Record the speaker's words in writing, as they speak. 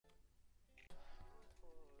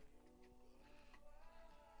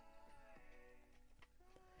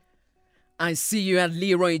I see you at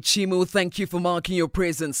Leroy Chimu. Thank you for marking your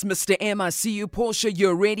presence. Mr. M, I see you. Portia,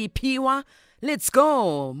 you're ready. Piwa, let's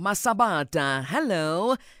go. Masabata,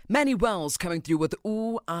 hello. Manny Wells coming through with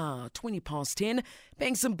 20 past 10.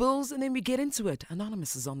 Paying some bills and then we get into it.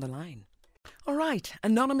 Anonymous is on the line. All right,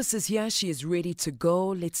 Anonymous is here. She is ready to go.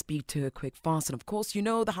 Let's speak to her quick fast. And of course, you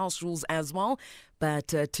know the house rules as well. But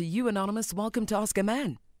to you, Anonymous, welcome to Ask a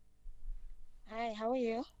Man. Hi, how are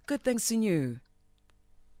you? Good, thanks to you.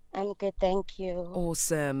 I'm good, thank you.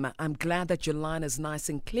 Awesome. I'm glad that your line is nice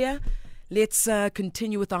and clear. Let's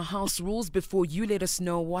continue with our house rules before you let us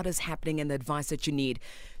know what is happening and the advice that you need.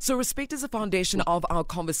 So respect is the foundation of our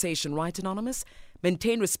conversation, right, Anonymous?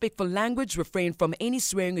 Maintain respectful language, refrain from any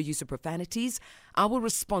swearing or use of profanities. Our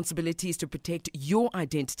responsibility is to protect your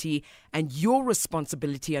identity, and your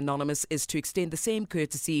responsibility, Anonymous, is to extend the same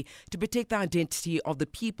courtesy to protect the identity of the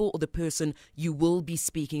people or the person you will be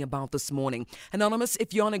speaking about this morning. Anonymous,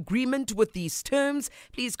 if you're in agreement with these terms,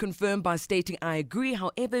 please confirm by stating I agree.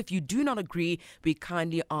 However, if you do not agree, we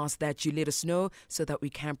kindly ask that you let us know so that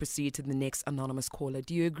we can proceed to the next anonymous caller.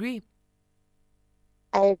 Do you agree?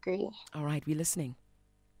 I agree. All right, we're listening.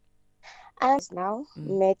 I now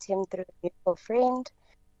met him through a mutual friend.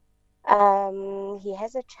 He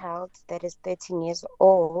has a child that is 13 years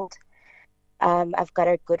old. I've got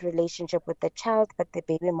a good relationship with the child, but the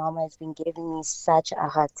baby mama has been giving me such a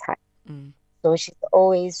hard time. So she's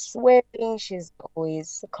always swearing, she's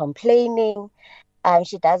always complaining.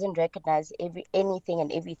 She doesn't recognize anything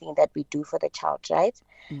and everything that we do for the child, right?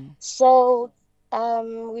 So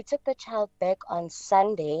we took the child back on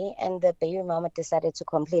Sunday, and the baby mama decided to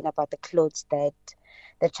complain about the clothes, that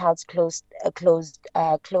the child's clothes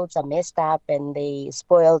are messed up and they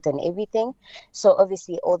spoiled and everything. So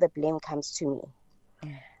obviously all the blame comes to me.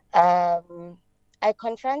 I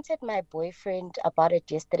confronted my boyfriend about it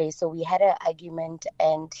yesterday. So we had an argument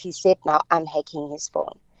and he said, now I'm hacking his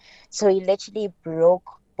phone. So he literally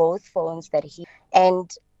broke both phones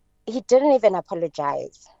and he didn't even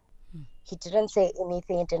apologize. He didn't say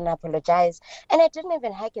anything, he didn't apologize. And I didn't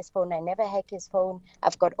even hack his phone. I never hack his phone.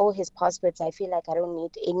 I've got all his passwords. I feel like I don't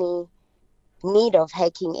need any need of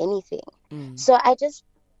hacking anything. So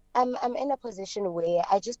I'm in a position where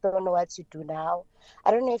I just don't know what to do now.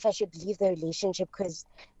 I don't know if I should leave the relationship because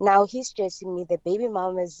now he's stressing me. The baby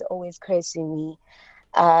mom is always cursing me.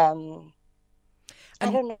 I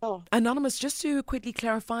don't know. Anonymous, just to quickly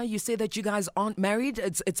clarify, you say that you guys aren't married.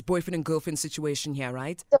 It's boyfriend and girlfriend situation here,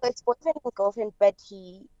 right? So it's boyfriend and girlfriend, but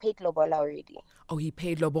he paid lobola already. Oh, he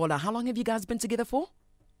paid lobola. How long have you guys been together for?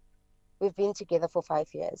 We've been together for 5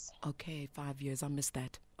 years. Okay, 5 years. I missed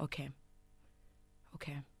that. Okay.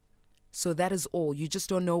 So that is all. You just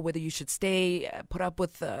don't know whether you should stay, put up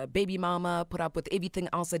with baby mama, put up with everything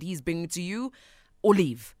else that he's bringing to you, or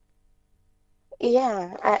leave.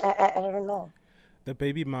 Yeah, I don't know. The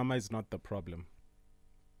baby mama is not the problem.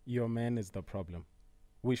 Your man is the problem.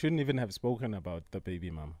 We shouldn't even have spoken about the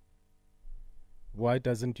baby mama. Why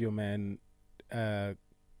doesn't your man...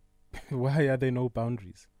 why are there no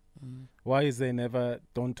boundaries? Why is there never,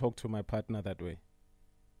 don't talk to my partner that way?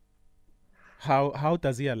 How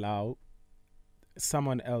does he allow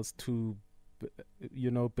someone else to,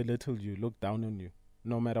 belittle you, look down on you,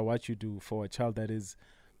 no matter what you do for a child that is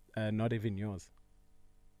not even yours?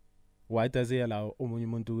 Why does he allow omunye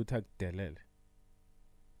umuntu ukuthi akudelele?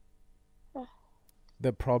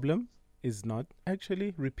 The problem is not,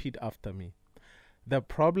 actually, repeat after me. The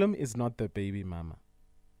problem is not the baby mama.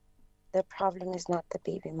 The problem is not the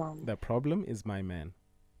baby mom. The problem is my man.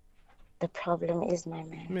 The problem is my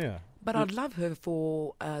man. Yeah. But I'd love her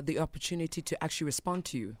for the opportunity to actually respond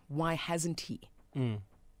to you. Why hasn't he?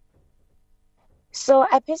 So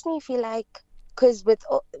I personally feel like, because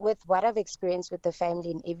with what I've experienced with the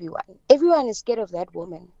family and everyone is scared of that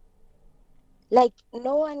woman. Like,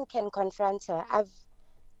 no one can confront her. I've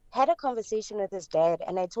had a conversation with his dad,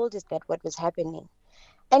 and I told his dad what was happening.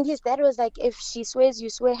 And his dad was like, if she swears, you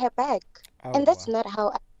swear her back. And that's not how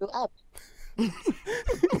I grew up.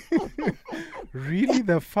 Really?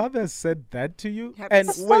 The father said that to you? And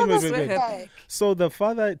wait. So the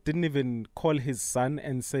father didn't even call his son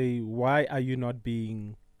and say, why are you not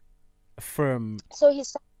being firm? So his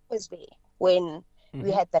son was there when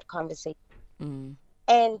we had that conversation.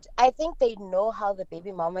 And I think they know how the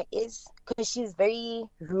baby mama is, because she's very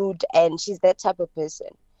rude and she's that type of person.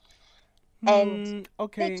 And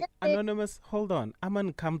okay, Anonymous, hold on. I'm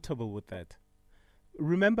uncomfortable with that.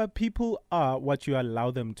 Remember, people are what you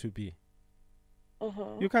allow them to be.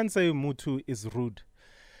 You can't say Mutu is rude.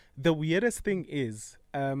 The weirdest thing is,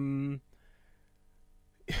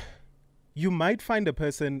 you might find a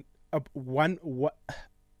person,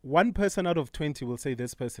 one person out of 20 will say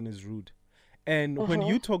this person is rude. And when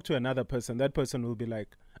you talk to another person, that person will be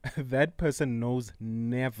like, that person knows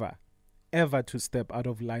never, ever to step out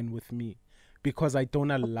of line with me because I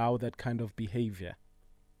don't allow that kind of behavior.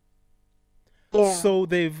 Yeah. So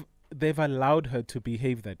they've allowed her to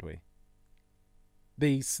behave that way.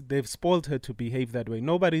 They've spoiled her to behave that way.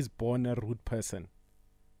 Nobody's born a rude person.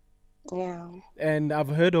 Yeah. And I've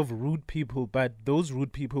heard of rude people, but those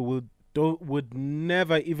rude people would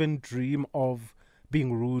never even dream of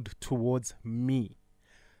being rude towards me.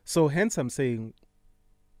 So hence I'm saying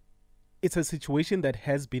it's a situation that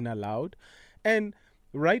has been allowed. And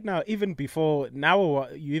right now, even before now,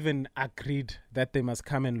 you even agreed that they must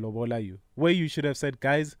come and lobola you, where you should have said,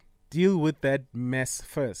 guys, deal with that mess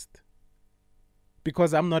first,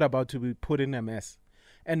 because I'm not about to be put in a mess.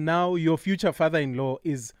 And now your future father-in-law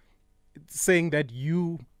is saying that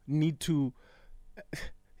you need to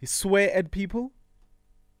swear at people.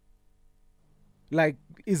 Like,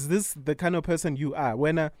 is this the kind of person you are?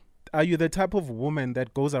 Are you the type of woman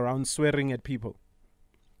that goes around swearing at people?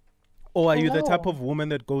 Or are you the type of woman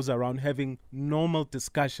that goes around having normal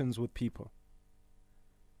discussions with people?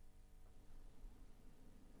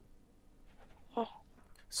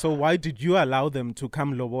 So why did you allow them to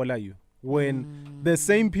come lobola you when the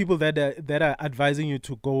same people that are advising you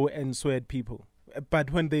to go and swear at people,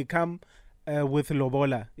 but when they come with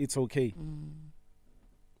lobola, it's okay.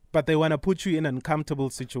 But they want to put you in uncomfortable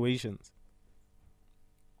situations.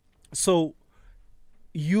 So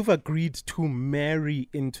you've agreed to marry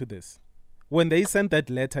into this. When they sent that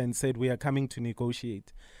letter and said, we are coming to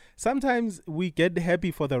negotiate, sometimes we get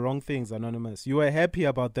happy for the wrong things, Anonymous. You were happy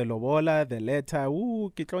about the lobola, the letter,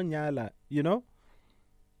 kitlonyala, you know?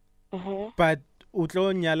 But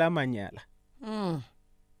utlonyala manyala.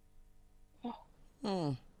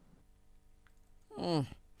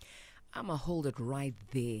 I'm going to hold it right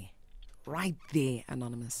there,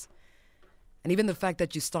 Anonymous. And even the fact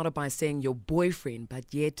that you started by saying your boyfriend,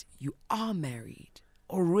 but yet you are married,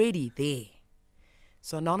 already there.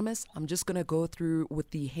 So, Anonymous, I'm just going to go through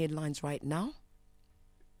with the headlines right now.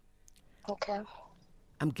 Okay.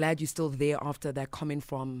 I'm glad you're still there after that comment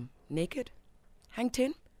from Naked. Hang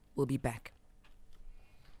 10, we'll be back.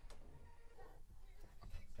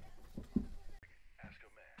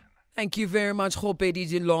 Thank you very much, Khope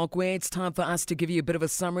DJ Longwe. It's time for us to give you a bit of a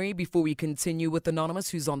summary before we continue with Anonymous,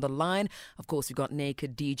 who's on the line. Of course, we've got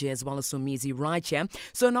Naked DJ as well as Somizi right here.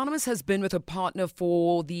 So Anonymous has been with her partner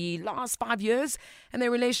for the last 5 years, and their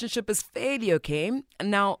relationship is fairly okay.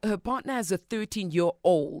 Now, her partner has a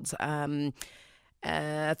 13-year-old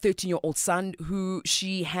son who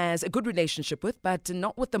she has a good relationship with, but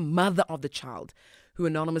not with the mother of the child, who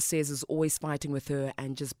Anonymous says is always fighting with her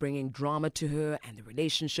and just bringing drama to her and the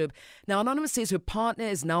relationship. Now, Anonymous says her partner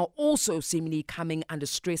is now also seemingly coming under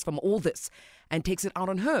stress from all this and takes it out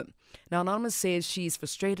on her. Now, Anonymous says she's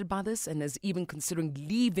frustrated by this and is even considering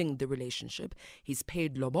leaving the relationship. He's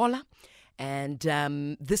paid lobola, and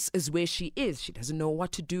this is where she is. She doesn't know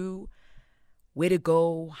what to do, where to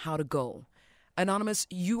go, how to go. Anonymous,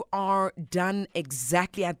 you are done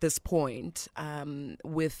exactly at this point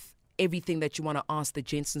with everything that you want to ask the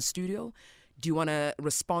Jensen studio. Do you want to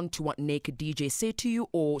respond to what Naked DJ said to you,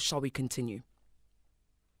 or shall we continue?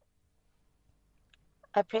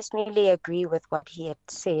 I personally agree with what he had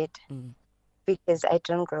said because I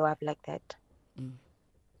don't grow up like that.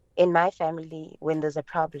 In my family, when there's a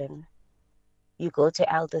problem, you go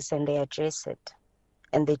to elders and they address it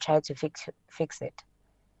and they try to fix it.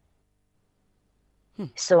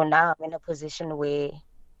 So now I'm in a position where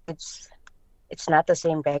it's not the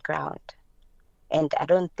same background. And I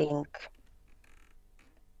don't think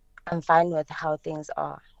I'm fine with how things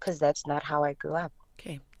are because that's not how I grew up.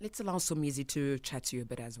 Okay, let's allow Somizi to chat to you a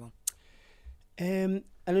bit as well.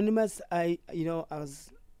 Anonymous, I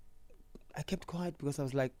kept quiet because I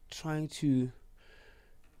was like trying to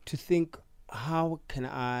think, how can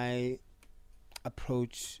I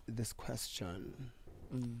approach this question?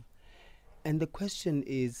 And the question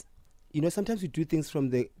is, sometimes we do things from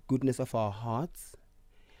the goodness of our hearts,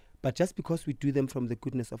 but just because we do them from the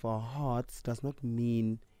goodness of our hearts does not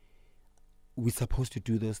mean we're supposed to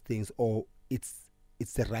do those things or it's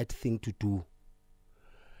the right thing to do.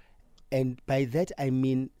 And by that, I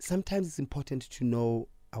mean, sometimes it's important to know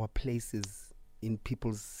our places in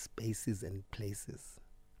people's spaces and places.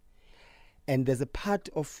 And there's a part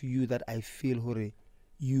of you that I feel, Hore,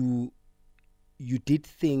 you did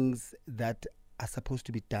things that are supposed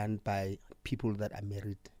to be done by people that are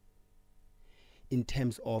married, in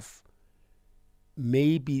terms of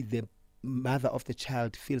maybe the mother of the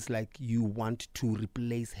child feels like you want to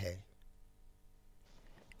replace her.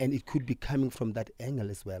 And it could be coming from that angle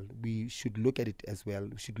as well. We should look at it as well.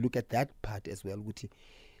 We should look at that part as well.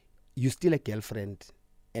 You're still a girlfriend,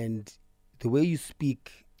 and the way you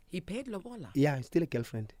speak. He paid lobola. Yeah, you're still a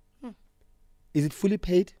girlfriend. Is it fully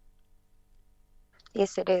paid?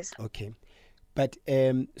 Yes, it is. Okay. But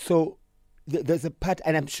so there's a part,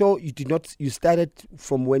 and I'm sure you started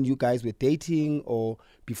from when you guys were dating or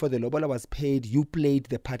before the lobola was paid, you played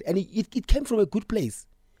the part, and it came from a good place.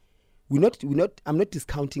 I'm not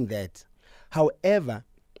discounting that. However,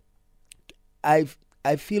 I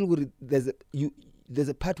feel there's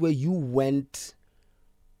a part where you went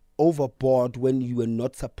overboard when you were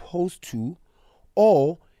not supposed to,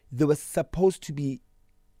 or there was supposed to be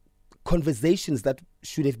conversations that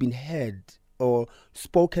should have been had or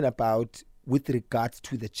spoken about with regards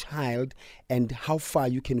to the child and how far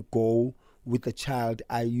you can go with the child.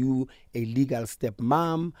 Are you a legal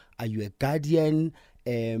stepmom? Are you a guardian?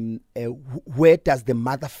 Where does the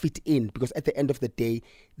mother fit in? Because at the end of the day,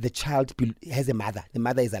 the child has a mother. The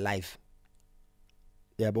mother is alive.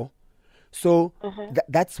 Yeah, bo? So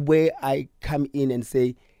that's where I come in and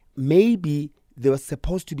say, maybe there was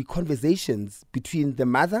supposed to be conversations between the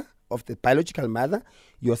mother of the biological mother,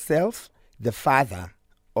 yourself, the father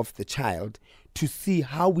of the child, to see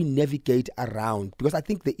how we navigate around. Because I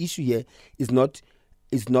think the issue here is not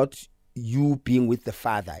you being with the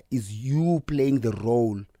father, is you playing the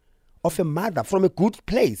role of a mother from a good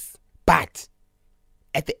place. But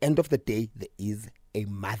at the end of the day, there is a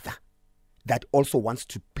mother that also wants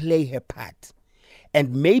to play her part.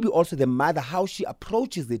 And maybe also the mother, how she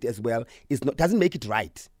approaches it as well, doesn't make it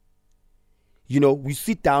right. We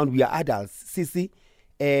sit down, we are adults. Sissy,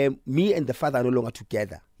 me and the father are no longer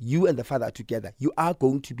together. You and the father are together. You are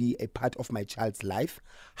going to be a part of my child's life.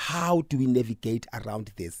 How do we navigate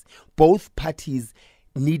around this? Both parties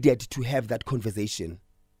needed to have that conversation.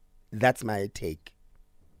 That's my take.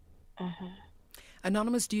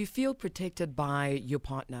 Anonymous, do you feel protected by your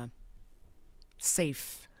partner?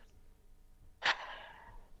 Safe?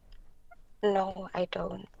 No, I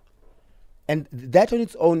don't. And that on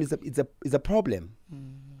its own is a problem.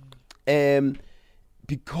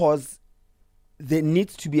 Because there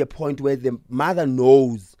needs to be a point where the mother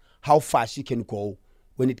knows how far she can go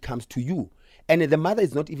when it comes to you. And the mother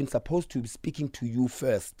is not even supposed to be speaking to you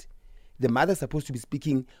first. The mother is supposed to be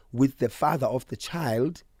speaking with the father of the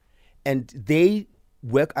child, and they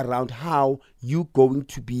work around how you going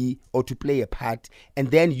to be or to play a part, and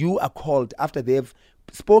then you are called after they've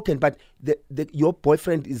spoken. But your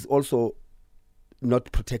boyfriend is also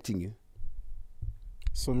not protecting you.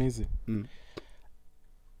 So easy.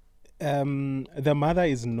 The mother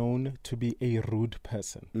is known to be a rude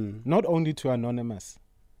person, not only to Anonymous.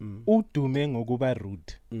 Udume ngokuba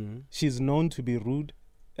rude. She's known to be rude.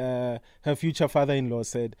 Her future father-in-law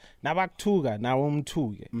said, "Nabaktuga,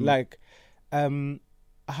 nawumtuge." Like,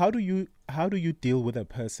 how do you deal with a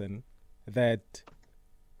person that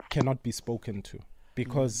cannot be spoken to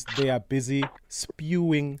because they are busy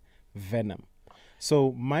spewing venom?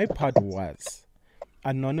 So my part was,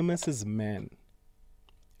 Anonymous's man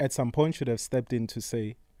at some point should have stepped in to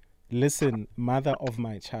say, listen, mother of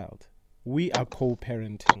my child, we are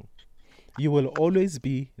co-parenting. You will always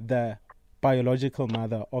be the biological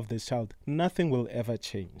mother of this child. Nothing will ever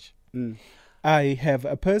change. I have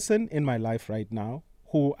a person in my life right now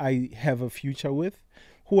who I have a future with,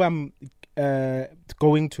 who I'm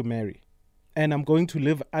going to marry. And I'm going to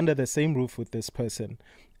live under the same roof with this person.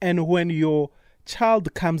 And when your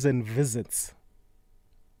child comes and visits,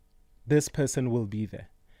 this person will be there.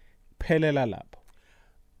 Phelela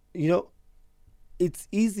lapho. It's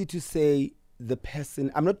easy to say the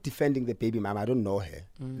person, I'm not defending the baby mama, I don't know her,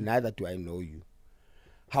 neither do I know you.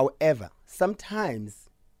 However, sometimes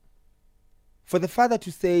for the father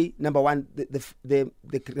to say, number one, the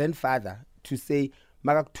grandfather to say,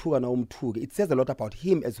 it says a lot about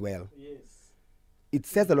him as well. Yes. It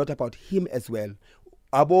says a lot about him as well.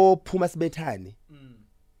 Abo Pumas Betani.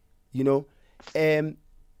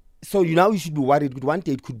 So now you should be worried, but one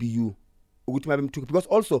day it could be you. Because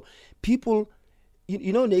also people,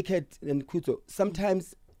 Naked and Kuto,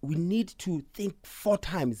 sometimes we need to think 4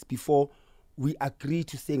 times before we agree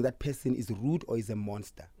to saying that person is rude or is a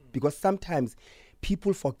monster. Because sometimes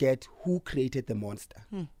people forget who created the monster.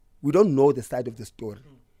 We don't know the side of the story.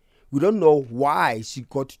 We don't know why she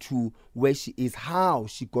got to where she is, how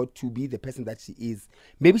she got to be the person that she is.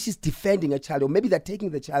 Maybe she's defending a child, or maybe they're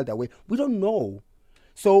taking the child away. We don't know.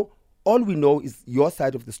 So all we know is your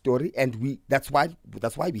side of the story, and that's why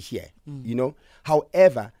we're here.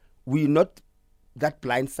 However, we're not that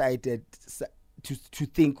blindsided to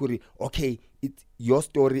think, okay, it's your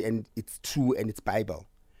story and it's true and it's Bible.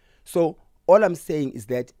 So all I'm saying is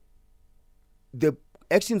that the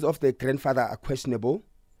actions of the grandfather are questionable.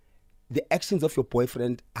 The actions of your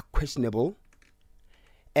boyfriend are questionable.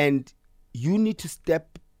 And you need to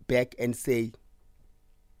step back and say,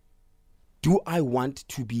 do I want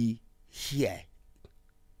to be here?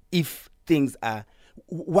 If things are,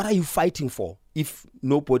 what are you fighting for if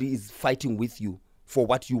nobody is fighting with you for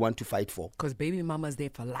what you want to fight for? Because baby mama is there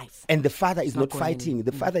for life. And the father is not fighting.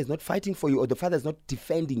 The father is not fighting for you, or the father is not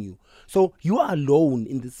defending you. So you are alone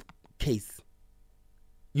in this case.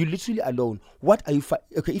 You're literally alone. What are you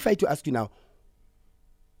okay, if I had to ask you now,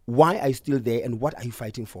 why are you still there and what are you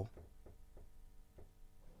fighting for?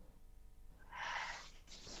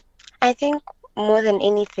 I think more than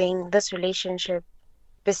anything, this relationship,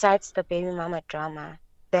 besides the baby mama drama,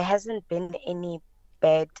 there hasn't been any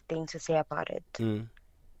bad thing to say about it.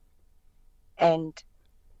 And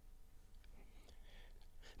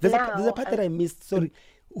there's a part that I missed. Sorry.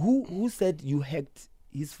 Who said you hacked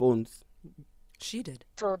his phones? She did.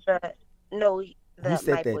 So my Her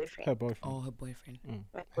boyfriend. boyfriend. Oh, her boyfriend.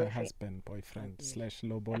 Her husband, boyfriend /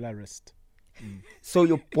 lobolarist. So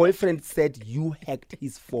your boyfriend said you hacked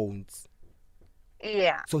his phones.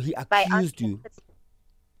 Yeah. So he accused you.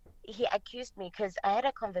 He accused me because I had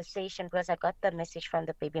a conversation, because I got the message from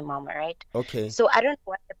the baby mama, right? Okay. So I don't know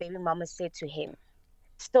what the baby mama said to him.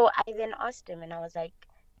 So I then asked him, and I was like,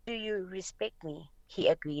 do you respect me? He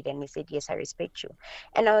agreed, and he said, yes, I respect you.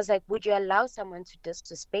 And I was like, would you allow someone to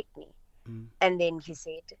disrespect me? And then he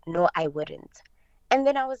said, no, I wouldn't. And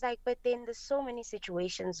then I was like, but then there's so many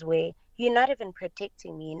situations where you're not even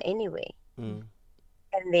protecting me in any way. And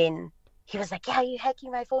then he was like, yeah, you're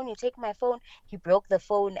hacking my phone, you're taking my phone. He broke the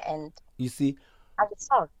phone, and you see, I was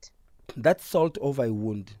shocked. That's salt over a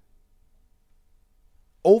wound.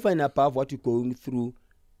 Over and above what you're going through,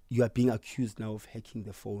 you are being accused now of hacking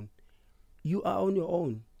the phone. You are on your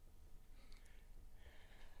own.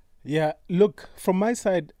 Yeah, look, from my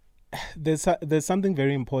side, there's something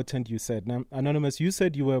very important you said. Now, Anonymous, you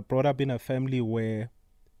said you were brought up in a family where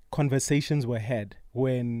conversations were had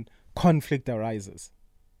when conflict arises.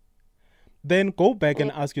 Then go back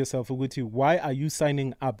and ask yourself, Uguti, why are you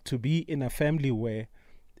signing up to be in a family where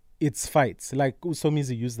it's fights? Like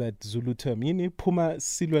Usomizi used that Zulu term. Yini puma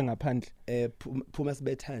silwe ngaphandle. Pumas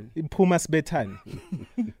betan. Pumas betan.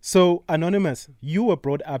 So, Anonymous, you were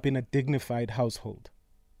brought up in a dignified household.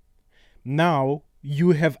 Now,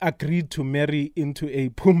 you have agreed to marry into a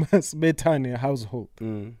Pumas Betane household.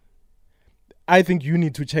 I think you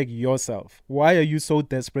need to check yourself. Why are you so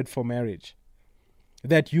desperate for marriage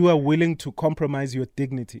that you are willing to compromise your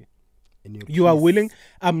dignity? You are willing,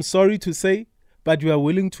 I'm sorry to say, but you are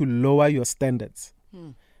willing to lower your standards.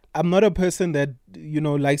 I'm not a person that,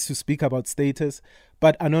 likes to speak about status,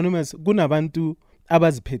 but Anonymous, kunabantu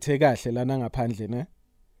abaziphethe kahle lana ngaphandle, ne?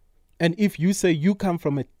 And if you say you come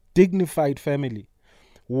from a dignified family,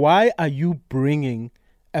 why are you bringing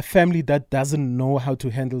a family that doesn't know how to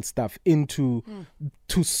handle stuff into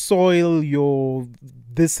to soil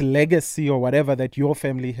this legacy or whatever that your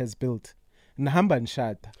family has built? Nahamba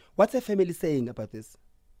nshada. What's the family saying about this?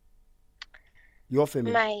 Your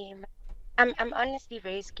family. I'm honestly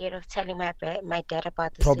very scared of telling my dad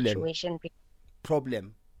about the situation.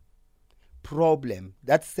 Problem.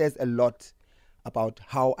 That says a lot about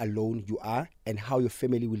how alone you are and how your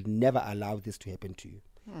family will never allow this to happen to you.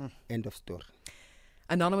 End of story.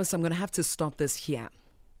 Anonymous, I'm going to have to stop this here.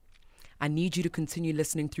 I need you to continue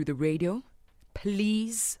listening through the radio.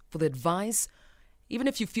 Please, for the advice, even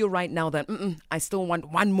if you feel right now that I still want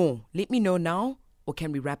one more, let me know now, or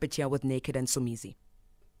can we wrap it here with Naked and Somizi?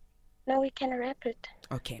 No, we can wrap it.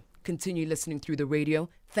 Okay. Continue listening through the radio.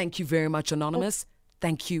 Thank you very much, Anonymous.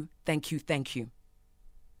 Thank you. Thank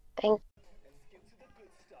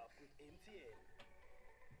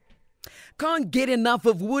Can't get enough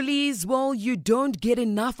of Woolies? Well, you don't get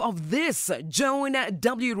enough of this. Join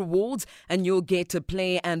W Rewards and you'll get to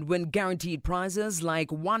play and win guaranteed prizes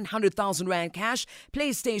like 100,000 Rand cash,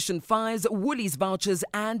 PlayStation 5s, Woolies vouchers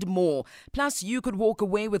and more. Plus, you could walk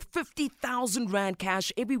away with 50,000 Rand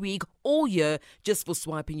cash every week all year just for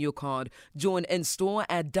swiping your card. Join in store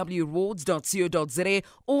at wrewards.co.za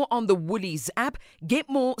or on the Woolies app. Get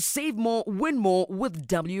more, save more, win more with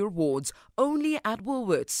W Rewards. Only at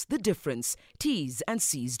Woolworths. The difference. T's and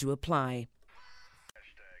C's do apply.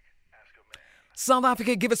 South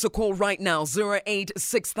Africa, give us a call right now,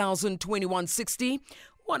 086-2060.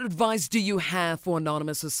 What advice do you have for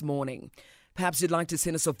Anonymous this morning? Perhaps you'd like to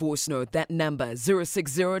send us a voice note. That number,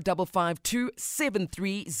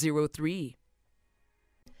 060-552-7303.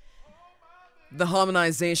 The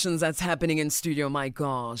harmonizations that's happening in studio, my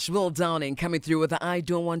gosh. Will Downing coming through with the I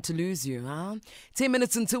Don't Want to Lose You, huh? 10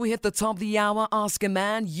 minutes until we hit the top of the hour. Ask a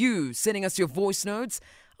Man. You sending us your voice notes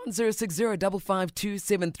on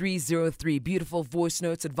 060-552-7303. Beautiful voice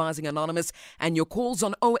notes advising Anonymous. And your calls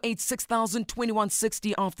on 086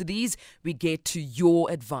 2160. After these, we get to your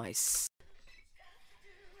advice.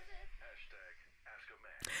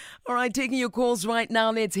 All right, taking your calls right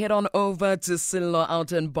now. Let's head on over to Sillo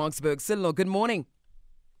out in Boksburg. Sillo, good morning.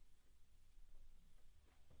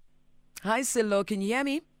 Hi, Sillo. Can you hear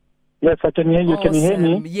me? Yes, I can hear you. Awesome. Can you hear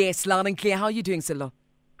me? Yes, loud and clear. How are you doing, Sillo?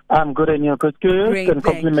 I'm good, and you're good. Great, and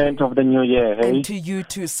compliment of the new year. Hey? And to you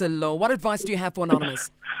too, Sillo. What advice do you have for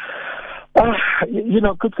Anonymous? Good. I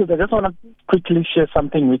just want to quickly share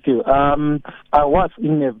something with you. I was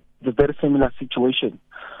in a very similar situation.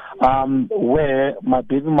 Where my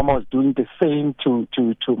baby mama was doing the same to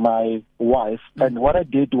my wife. And what I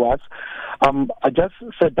did was, I just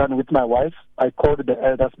sat down with my wife. I called the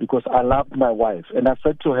elders because I loved my wife. And I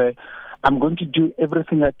said to her, I'm going to do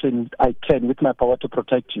everything I can with my power to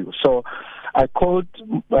protect you. So I called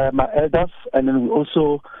my elders, and then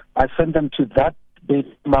I sent them to that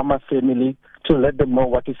baby mama family to let them know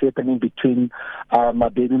what is happening between my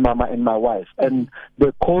baby mama and my wife. And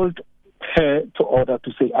they called her to order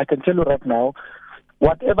to say, I can tell you right now,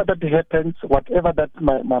 whatever that happens, whatever that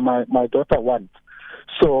my daughter wants.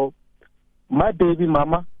 So my baby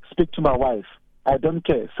mama speak to my wife. I don't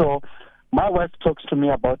care. So my wife talks to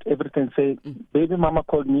me about everything, say, baby mama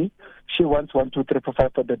called me. She wants 1, 2, 3, 4,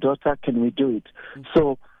 5 for the daughter. Can we do it?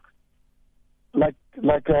 So like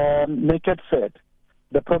Naked said,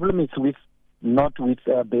 the problem is not with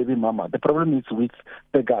baby mama. The problem is with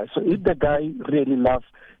the guy. So if the guy really loves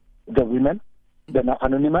the women, then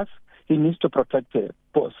Anonymous, he needs to protect her.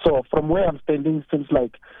 So from where I'm standing, seems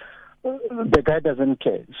like the guy doesn't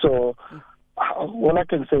care. So all I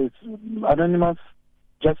can say is, Anonymous,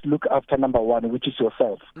 just look after number one, which is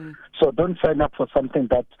yourself. So don't sign up for something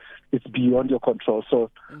that is beyond your control.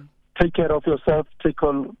 So take care of yourself, take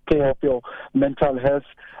care of your mental health,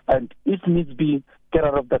 and if needs be, get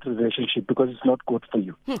out of that relationship because it's not good for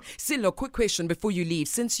you. Sillo, quick question before you leave.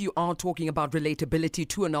 Since you are talking about relatability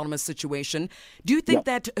to Anonymous situation, do you think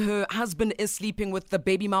that her husband is sleeping with the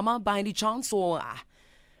baby mama by any chance, or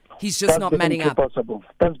he's just not manning up?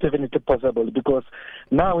 That's definitely possible because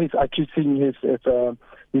now he's accusing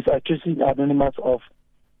Anonymous of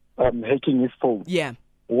hacking his phone. Yeah.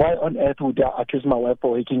 Why on earth would I accuse my wife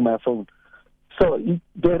for hacking my phone? So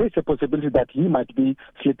there is a possibility that he might be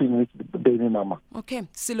sleeping with baby mama. Okay,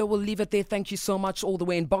 Sillo, we'll leave it there. Thank you so much all the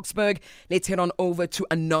way in Boksburg. Let's head on over to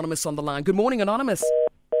Anonymous on the line. Good morning, Anonymous.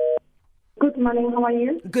 Good morning, how are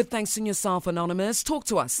you? Good, thanks in yourself, Anonymous. Talk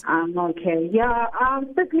to us. Okay. Yeah,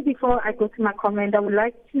 especially before I go to my comment, I would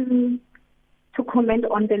like to comment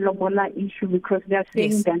on the Lobola issue because they are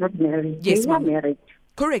saying they're not married. Yes, they are married.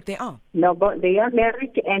 Correct, they are. No, but they are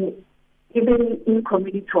married and even in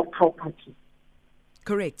community of property.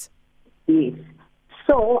 Correct. Yes.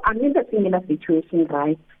 So I'm in a similar situation,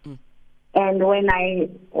 right? And when I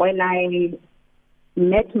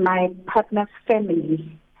met my partner's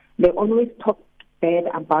family, they always talk bad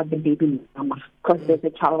about the baby mama because there's a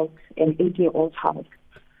child, an 8-year-old child.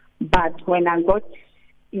 But when I got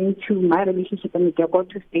into my relationship and I got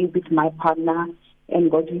to stay with my partner and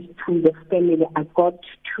got to the family, I got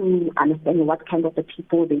to understand what kind of the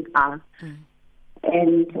people they are.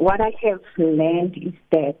 And what I have learned is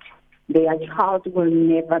that their child will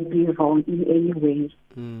never be wrong in any way.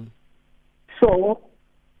 So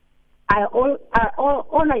all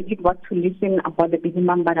I did was to listen about the baby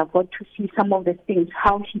mama, but I got to see some of the things,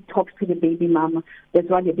 how she talks to the baby mama. That's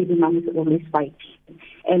why the baby mama is always fighting.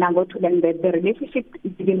 And I got to learn that the relationship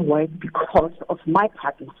didn't work because of my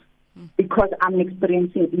partner, because I'm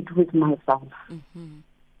experiencing it with myself.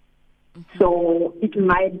 So it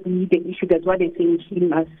might be the issue. That's why they say she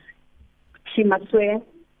must swear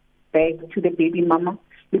back to the baby mama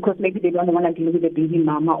because maybe they don't want to deal with the baby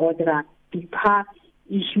mama or there are deeper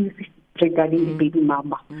issues regarding the baby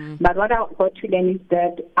mama. But what I got to learn is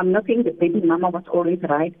that I'm not saying the baby mama was always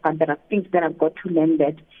right, but there are things that I've got to learn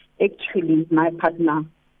that actually my partner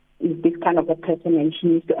is this kind of a person and she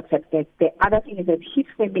needs to accept that. The other thing is that his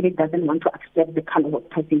family doesn't want to accept the kind of a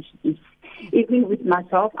person he is. Even with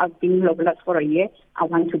myself, I've been in Lobola for a year. I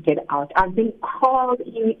want to get out. I've been called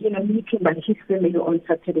in a meeting by his family on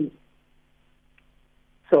Saturday.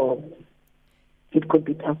 So it could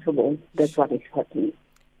be possible. That's what is happening.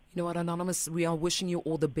 You know what, Anonymous, we are wishing you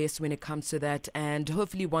all the best when it comes to that. And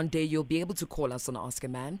hopefully one day you'll be able to call us on Ask a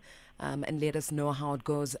Man and let us know how it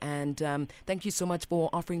goes. And thank you so much for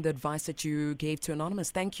offering the advice that you gave to Anonymous.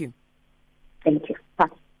 Thank you. Thank you. Bye.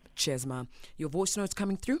 Cheers, ma. Your voice notes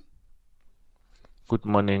coming through? Good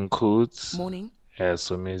morning, Coots. Morning.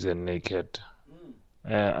 Somis and Naked.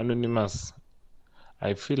 Anonymous,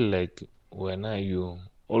 I feel like when are you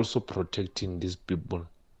also protecting these people?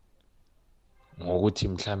 Ngokuthi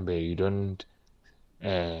mhlambe you don't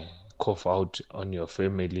cough out on your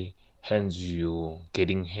family, hence you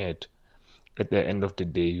getting hurt. At the end of the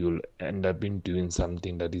day, you'll end up in doing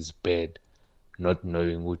something that is bad, not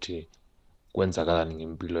knowing ukuthi kwenzakalani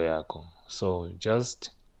ngempilo yakho. So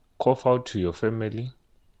just cough out to your family,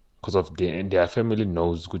 because of their family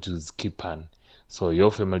knows which is Kipan. So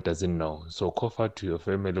your family doesn't know. So cough out to your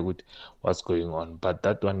family with what's going on. But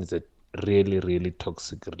that one is a really, really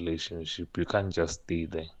toxic relationship. You can't just stay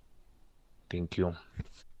there. Thank you.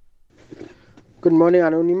 Good morning,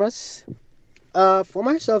 Anonymous. For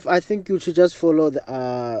myself, I think you should just follow the.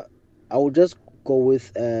 I will just go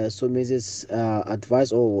with Somi's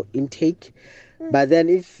advice or intake. But then,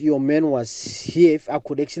 if your man was here, if I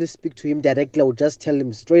could actually speak to him directly, I would just tell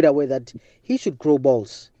him straight away that he should grow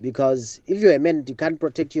balls. Because if you're a man, you can't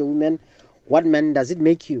protect your women. What man does it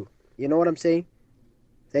make you? You know what I'm saying?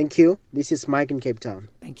 Thank you. This is Mike in Cape Town.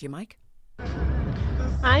 Thank you, Mike.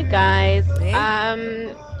 Hi, guys.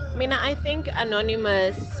 Hey. Mina, I think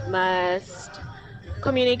Anonymous must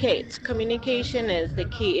communicate. Communication is the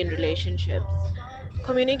key in relationships.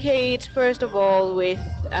 Communicate, first of all, with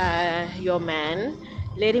your man.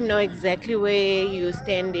 Let him know exactly where you're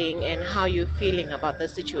standing and how you're feeling about the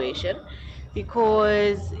situation.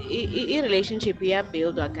 Because in relationship, we are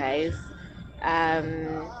builder, guys.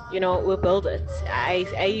 We build it.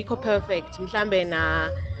 Ayikho perfect. Mhlambe na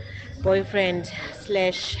boyfriend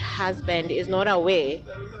 / husband is not aware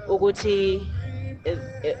ukuthi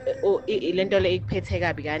lento le ikuphethe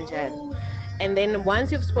kabi kanjani. And then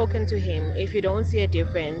once you've spoken to him, if you don't see a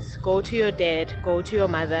difference, go to your dad, go to your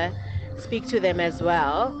mother, speak to them as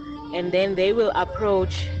well, and then they will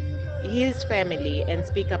approach his family and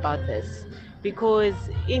speak about this. Because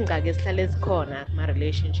ingxaki zihlala zikhona ma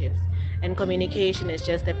relationships, and communication is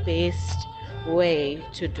just the best way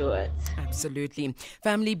to do it. Absolutely.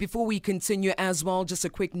 Family, before we continue as well, just a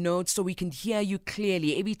quick note so we can hear you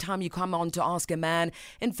clearly. Every time you come on to Ask a Man,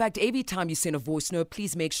 in fact, every time you send a voice note,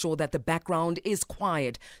 please make sure that the background is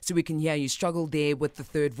quiet so we can hear you. Struggle there with the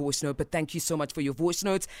third voice note, but thank you so much for your voice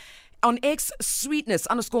notes. On X,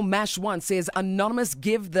 sweetness_mash1 says, Anonymous,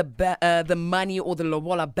 give the money or the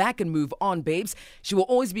lobola back and move on, babes. She will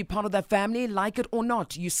always be part of that family, like it or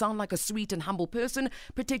not. You sound like a sweet and humble person.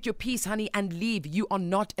 Protect your peace, honey, and leave. You are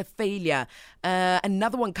not a failure.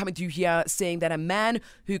 Another one coming through here saying that a man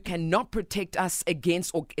who cannot protect us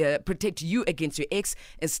against or protect you against your ex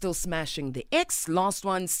is still smashing the ex. Last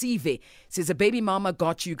one, Sive says, a baby mama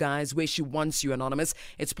got you guys where she wants you, Anonymous.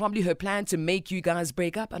 It's probably her plan to make you guys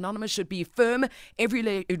break up. Anonymous should be firm.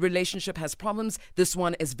 Every relationship has problems. This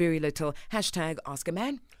one is very little. Hashtag Ask a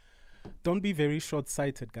Man. Don't be very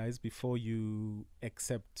short-sighted, guys, before you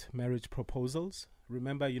accept marriage proposals.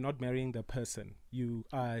 Remember, you're not marrying the person. You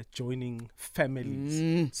are joining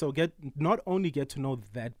families. So not only get to know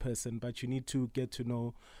that person, but you need to get to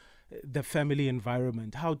know the family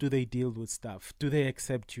environment. How do they deal with stuff? Do they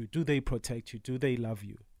accept you? Do they protect you? Do they love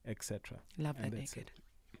you? Etc. Love that, Naked.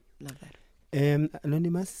 Love that.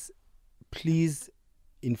 Anonymous, please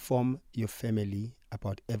inform your family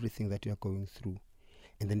about everything that you are going through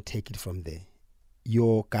and then take it from there.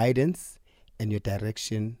 Your guidance and your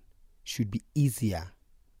direction should be easier,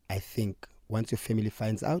 I think, once your family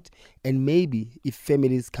finds out. And maybe if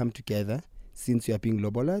families come together, since you are being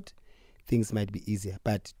loboled, things might be easier.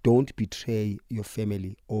 But don't betray your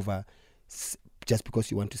family over just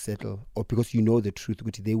because you want to settle or because you know the truth,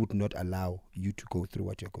 which they would not allow you to go through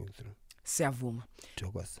what you're going through. Siyavuma.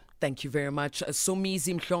 Jogos. Thank you very much.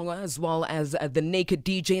 Somizi Mhlongo, as well as the Naked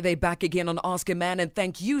DJ. They're back again on Ask a Man. And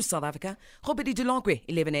thank you, South Africa. Hobedi Dulankwe,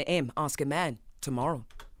 11 a.m. Ask a Man tomorrow.